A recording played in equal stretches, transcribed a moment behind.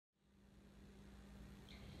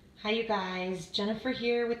Hi you guys, Jennifer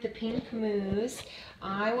here with the Pink Mousse.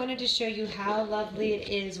 I wanted to show you how lovely it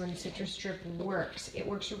is when Citristrip works. It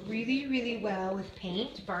works really, really well with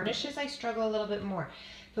paint. Varnishes I struggle a little bit more,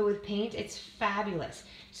 but with paint it's fabulous.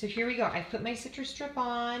 So here we go. I put my Citristrip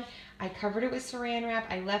on, I covered it with saran wrap,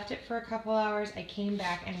 I left it for a couple hours, I came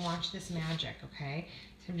back and watched this magic, okay?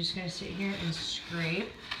 So I'm just gonna sit here and scrape.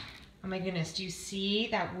 Oh my goodness, do you see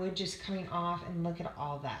that wood just coming off, and look at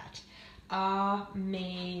all that?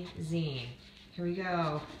 Amazing. Here we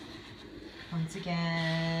go. Once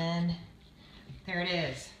again. There it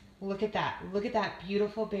is. Look at that. Look at that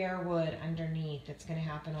beautiful bare wood underneath that's going to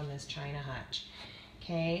happen on this china hutch.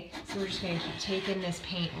 Okay, so we're just going to keep taking this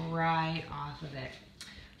paint right off of it.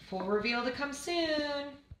 Full reveal to come soon.